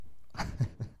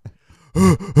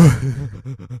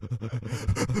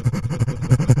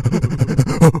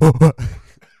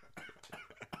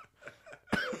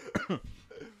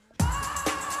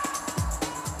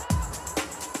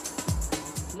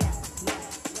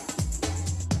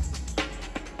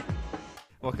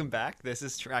Welcome back. This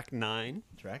is track 9.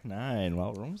 Track 9.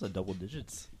 Wow, we're almost at double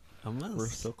digits. Almost. We're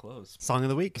so close. Song of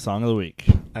the week. Song of the week.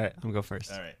 All right, I'm going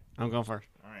first. All right. I'm going first.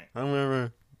 All right.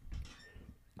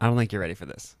 I don't think you're ready for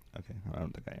this. Okay. I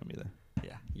don't think I am either.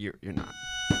 Yeah, you're not.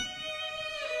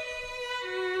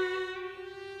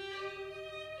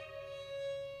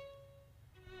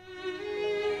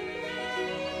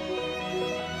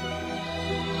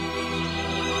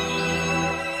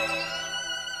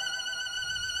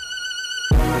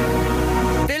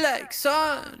 Feel like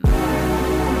sun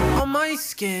on my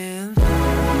skin.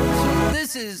 So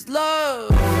this is love.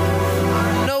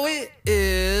 I know it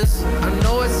is. I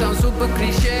know it sounds super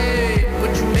cliche,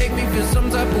 but you make me feel some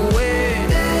type of way.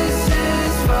 This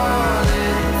is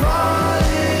falling,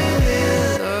 falling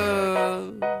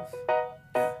in love.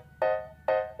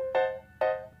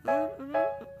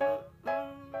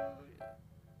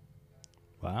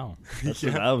 Wow.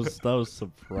 That was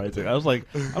surprising. I was like,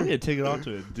 I'm gonna take it off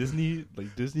to a Disney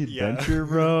adventure,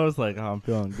 bro. It's like, oh, I'm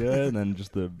feeling good, and then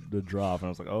just the drop, and I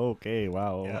was like, oh, okay,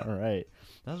 wow, Yeah. all right.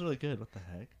 That was really good. What the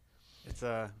heck? It's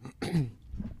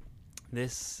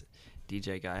this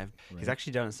DJ guy. He's Right.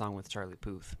 actually done a song with Charlie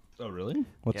Puth. Oh, really?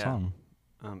 What Yeah. song?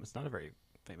 It's not a very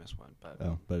famous one, but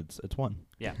Oh, but it's one.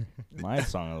 yeah. My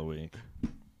song of the week.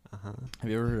 Uh-huh. Have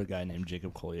you ever heard of a guy named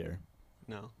Jacob Collier?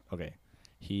 No. Okay.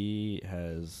 He's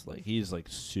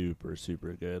super,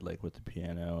 super good, like with the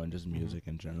piano and just music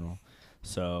in general.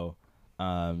 So,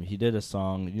 he did a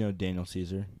song, you know, Daniel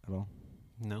Caesar at all?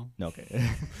 No. No, okay.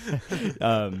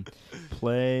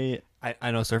 Play.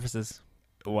 I know Surfaces.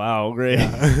 Wow, great.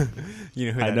 You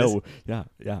know who I that know. is?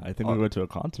 Yeah. I think we went to a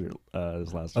concert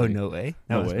this last Oh, week. no way.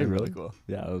 No That was way, really really? cool.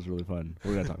 Yeah, that was really fun.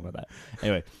 We're gonna talk about that.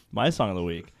 Anyway, my song of the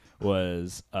week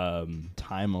was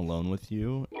 "Time Alone with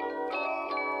You."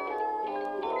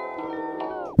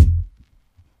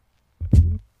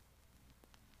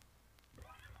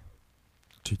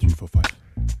 Two, three, four, five.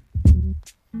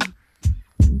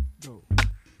 Go.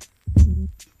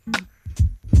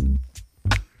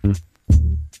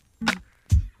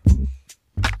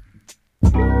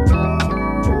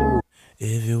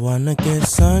 If you wanna get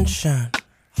sunshine,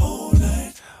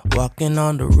 walking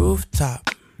on the rooftop,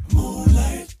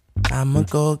 I'ma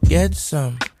go get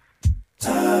some.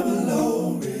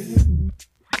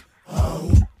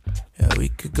 Yeah, we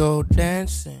could go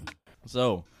dancing.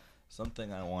 So,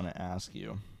 something I want to ask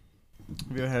you.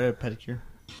 Have you ever had a pedicure?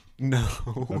 No.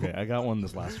 Okay, I got one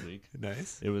this last week.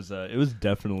 Nice. It was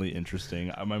definitely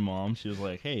interesting. My mom, she was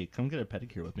like, "Hey, come get a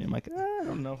pedicure with me." I'm like, I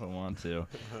don't know if I want to.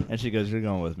 And she goes, "You're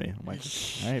going with me." I'm like,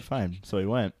 "All right, fine." So we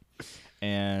went,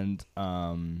 and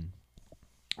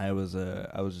I was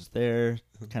just there,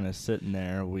 kind of sitting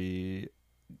there.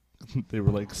 They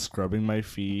were like scrubbing my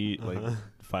feet, like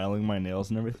filing my nails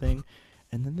and everything.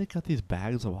 And then they got these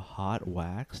bags of hot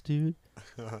wax, dude.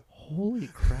 Holy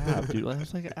crap, dude. I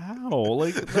was like, ow.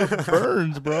 Like, that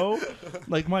burns, bro.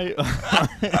 Like,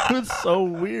 it was so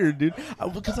weird, dude.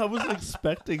 Because I was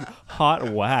expecting hot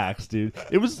wax, dude.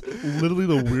 It was literally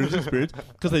the weirdest experience.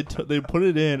 Because they put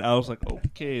it in. I was like,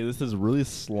 okay, this is really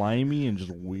slimy and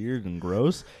just weird and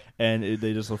gross. And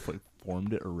they just like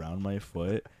formed it around my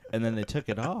foot. And then they took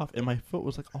it off, and my foot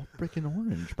was like all freaking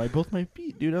orange by both my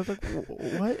feet, dude. I was like,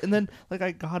 what? And then like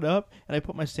I got up and I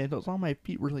put my sandals on. My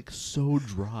feet were like so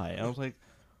dry. I was like,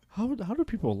 how do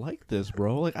people like this,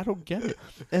 bro? Like, I don't get it.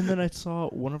 And then I saw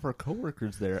one of our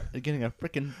coworkers there getting a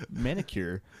freaking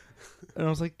manicure, and I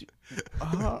was like, it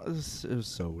was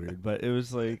so weird. But it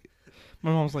was like,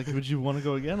 my mom was like, would you want to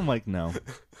go again? I'm like, no,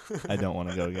 I don't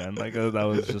want to go again. Like, that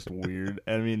was just weird.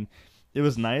 I mean, it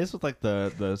was nice with like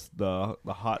the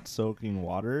hot soaking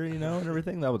water, you know, and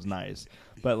everything. That was nice,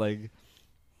 but like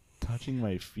touching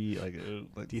my feet, like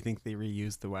Do you think they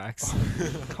reused the wax?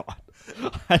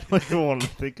 God, I don't even want to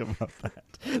think about that.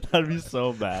 That'd be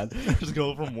so bad. Just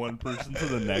go from one person to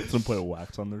the next and put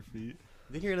wax on their feet.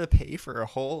 I think you're gonna pay for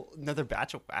another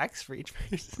batch of wax for each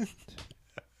person.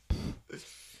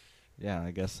 Yeah,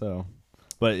 I guess so.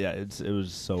 But yeah, it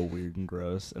was so weird and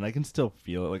gross, and I can still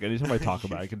feel it. Like anytime I talk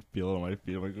about it, I can feel it on my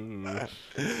feet. I'm like, ooh,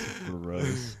 it's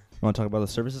gross. You want to talk about the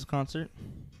Services concert?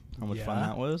 How much fun Yeah.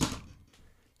 that was?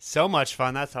 So much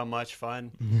fun. That's how much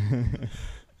fun.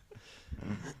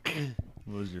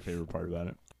 What was your favorite part about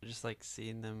it? Just like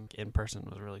seeing them in person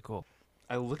was really cool.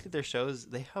 I looked at their shows.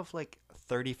 They have like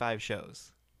 35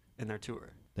 shows in their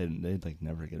tour. They like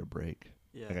never get a break.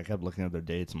 Yeah. Like I kept looking at their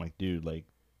dates. I'm like, dude, like,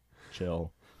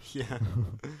 chill. Yeah.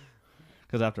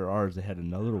 Because after ours, they had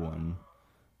another one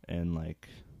in like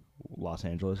Los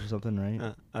Angeles or something,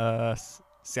 right?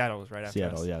 Seattle was right after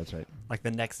Seattle, us. yeah, that's right. Like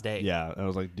the next day. Yeah, I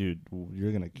was like, dude,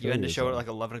 you're gonna kill You had to show it at yourself. like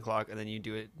 11 o'clock, and then you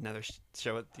do it another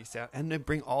show at the sound, and they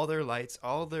bring all their lights,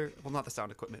 all their not the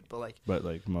sound equipment, but like But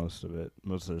like most of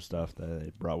their stuff that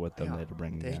they brought with them, they had to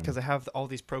bring because they have all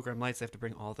these program lights. They have to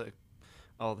bring all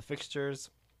the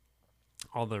fixtures,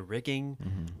 all the rigging,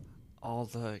 Mm-hmm. all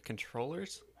the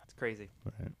controllers. It's crazy.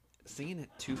 Right. Singing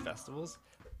at 2 festivals,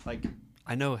 like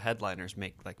I know headliners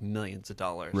make like millions of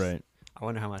dollars. Right. I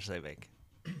wonder how much they make.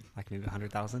 Like maybe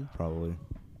 100,000. Probably.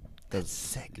 That's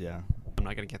sick. Yeah. I'm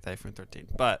not gonna get the iPhone 13,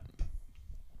 but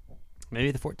maybe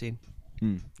the 14.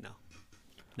 Mm. No,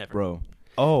 never. Bro.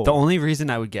 Oh. The only reason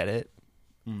I would get it,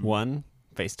 Mm. one,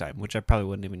 FaceTime, which I probably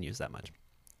wouldn't even use that much.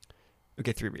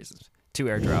 Okay, 3 reasons. 2,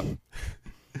 AirDrop,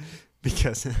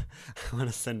 because I want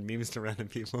to send memes to random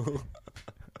people,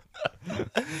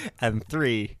 and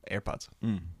 3, AirPods,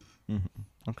 Mm.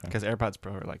 Mm-hmm. Okay. because AirPods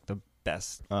Pro are like the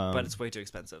best, but it's way too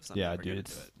expensive. So I'm yeah, never dude.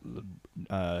 gonna do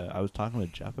it. I was talking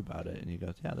with Jeff about it, and he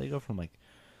goes, "Yeah, they go from like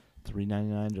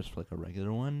 $399 just for like a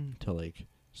regular one to like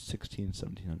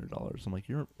 $1,700. I'm like,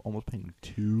 you're almost paying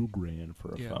 $2,000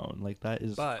 for a Yeah. phone. Like that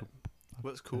is. But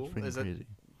what's cool freaking is that crazy.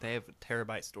 they have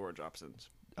terabyte storage options.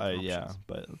 Yeah, options.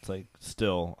 but it's like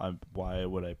still, why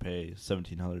would I pay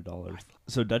 $1,700?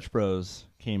 So Dutch Bros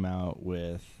came out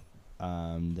with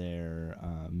their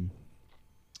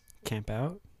Camp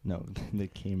Out. no, they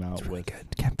came out It's really with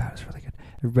good. Camp Out is really good.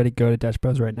 Everybody go to Dutch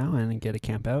Bros right now and get a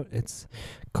Camp Out. It's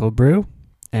cold brew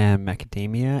and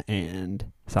macadamia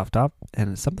and soft top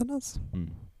and something else.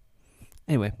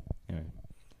 Anyway.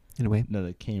 no,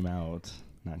 they came out,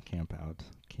 not camp out,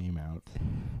 came out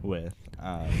with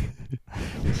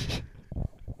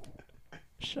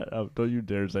shut up, don't you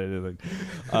dare say anything.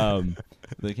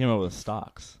 They came out with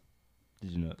stocks.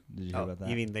 Did you hear about that?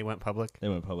 You mean they went public? They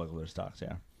went public with their stocks,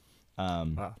 yeah.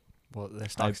 Wow. Well, their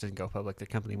stocks didn't go public. Their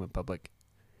company went public,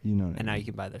 You know what I and now mean. you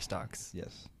can buy their stocks.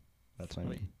 Yes, that's what I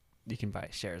Wait. mean. You can buy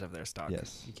shares of their stock.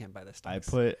 Yes. You can't buy their I stocks.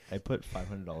 put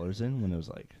 $500 in when it was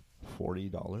like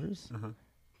 $40, Uh-huh.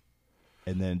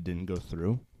 and then didn't go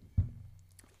through.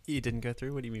 You didn't go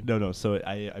through? What do you mean? No. So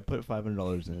I put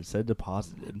 $500 in. It said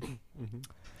deposited, Mm-hmm.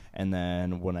 and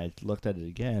then when I looked at it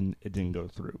again, it didn't go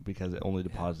through because it only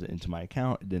deposited into my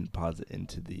account. It didn't deposit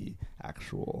into the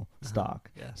actual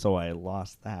stock. Yeah. So I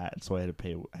lost that. So I had to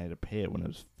pay it when it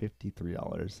was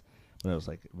 $53. When it was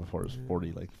like before it was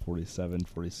 40, like 47,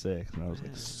 46, and I was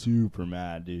like super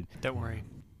mad, dude. Don't worry.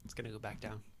 It's going to go back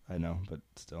down. I know, but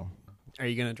still. Are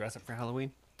you going to dress up for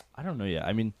Halloween? I don't know yet.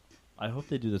 I mean, I hope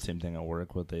they do the same thing at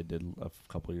work, what they did a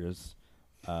couple years,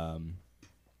 where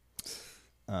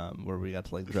we got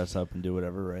to like dress up and do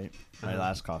whatever, right? My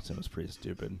last costume was pretty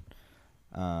stupid.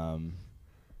 And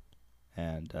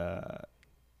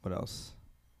what else?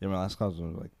 Yeah, my last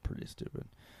costume was like pretty stupid.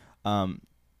 I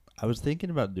was thinking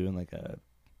about doing like a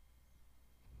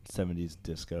 70s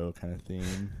disco kind of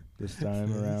theme this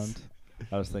time around.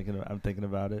 I'm thinking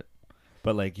about it.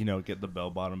 But like, get the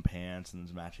bell bottom pants and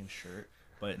this matching shirt.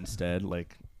 But instead,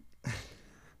 like,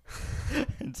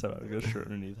 instead of having a shirt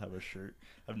underneath, have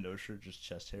no shirt, just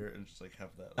chest hair, and just like have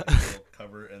that like little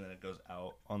cover, and then it goes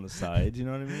out on the sides. You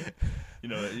know what I mean?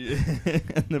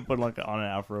 And then put like on an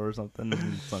afro or something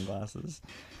and sunglasses.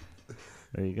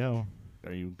 There you go.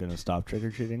 Are you gonna stop trick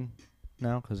or treating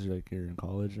now because you're in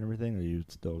college and everything? Or are you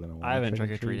still gonna? I haven't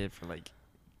trick or treated for like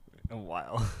a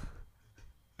while.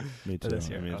 Me too. This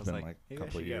year, I mean, I it's was been like, a maybe I couple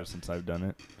of should go. years since I've done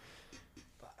it.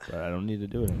 But I don't need to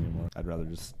do it anymore. I'd rather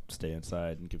just stay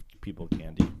inside and give people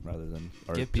candy rather than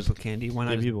Give just- people candy. Why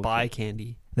not give just people buy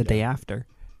candy the day after?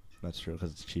 That's true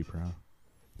because it's cheaper, huh?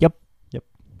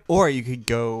 Or you could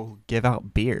go give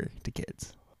out beer to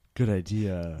kids. Good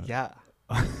idea. Yeah.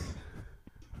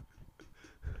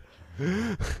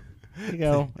 There you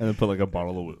go. And then put like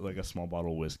a small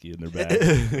bottle of whiskey in their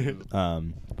bag.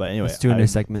 But anyway, Let's do a new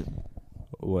segment.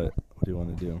 What do you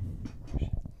want to do?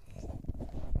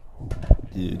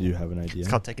 Do you have an idea? It's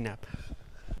called Take a Nap.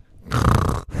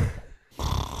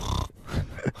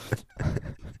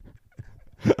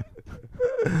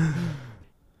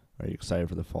 Are you excited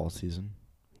for the fall season?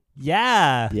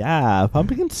 Yeah. Yeah,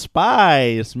 pumpkin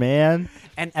spice, man.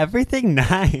 And everything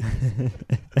nice.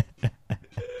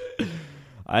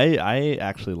 I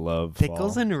actually love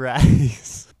Pickles fall. and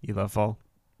rice. You love fall?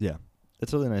 Yeah,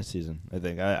 it's a really nice season. I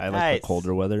think I like Nice. the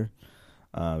colder weather.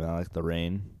 I like the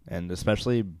rain, and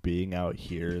especially being out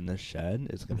here in the shed,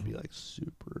 it's gonna be like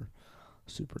super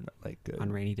like good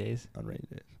On rainy days? on rainy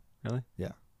days. Really?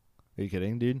 Yeah, Are you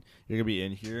kidding, dude? You're gonna be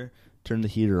in here, turn the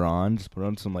heater on, just put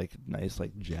on some like nice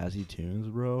like jazzy tunes,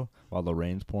 bro, while the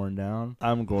rain's pouring down.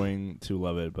 I'm going to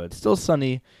love it, but it's still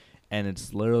sunny, and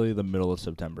it's literally the middle of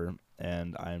September,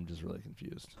 and I'm just really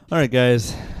confused. All right,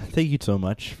 guys, thank you so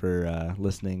much for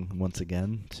listening once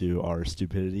again to our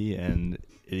stupidity and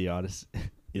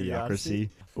idiocracy.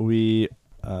 We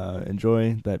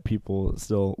enjoy that people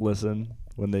still listen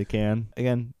when they can.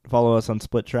 Again, follow us on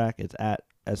Split Track. It's at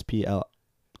SPLIT.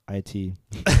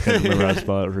 Can't remember how to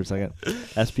spell it for a second.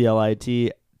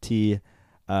 SPLITTRACK.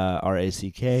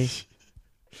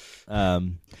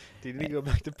 Do you need to go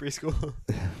back to preschool?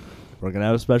 We're gonna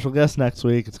have a special guest next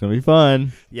week. It's gonna be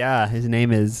fun. Yeah, his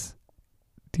name is.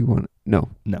 Do you want? No,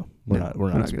 No, we're not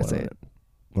gonna spoiling say it.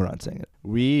 We're not saying it.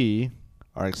 We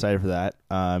are excited for that.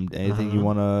 Anything you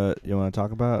wanna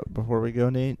talk about before we go,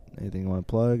 Nate? Anything you wanna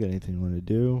plug? Anything you wanna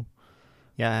do?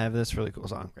 Yeah, I have this really cool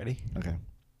song. Ready? Okay.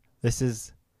 This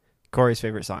is Corey's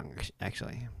favorite song,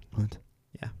 actually. What?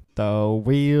 Yeah. The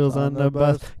wheels on the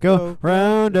bus go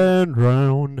round and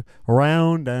round,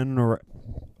 round and round.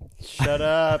 Shut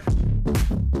up.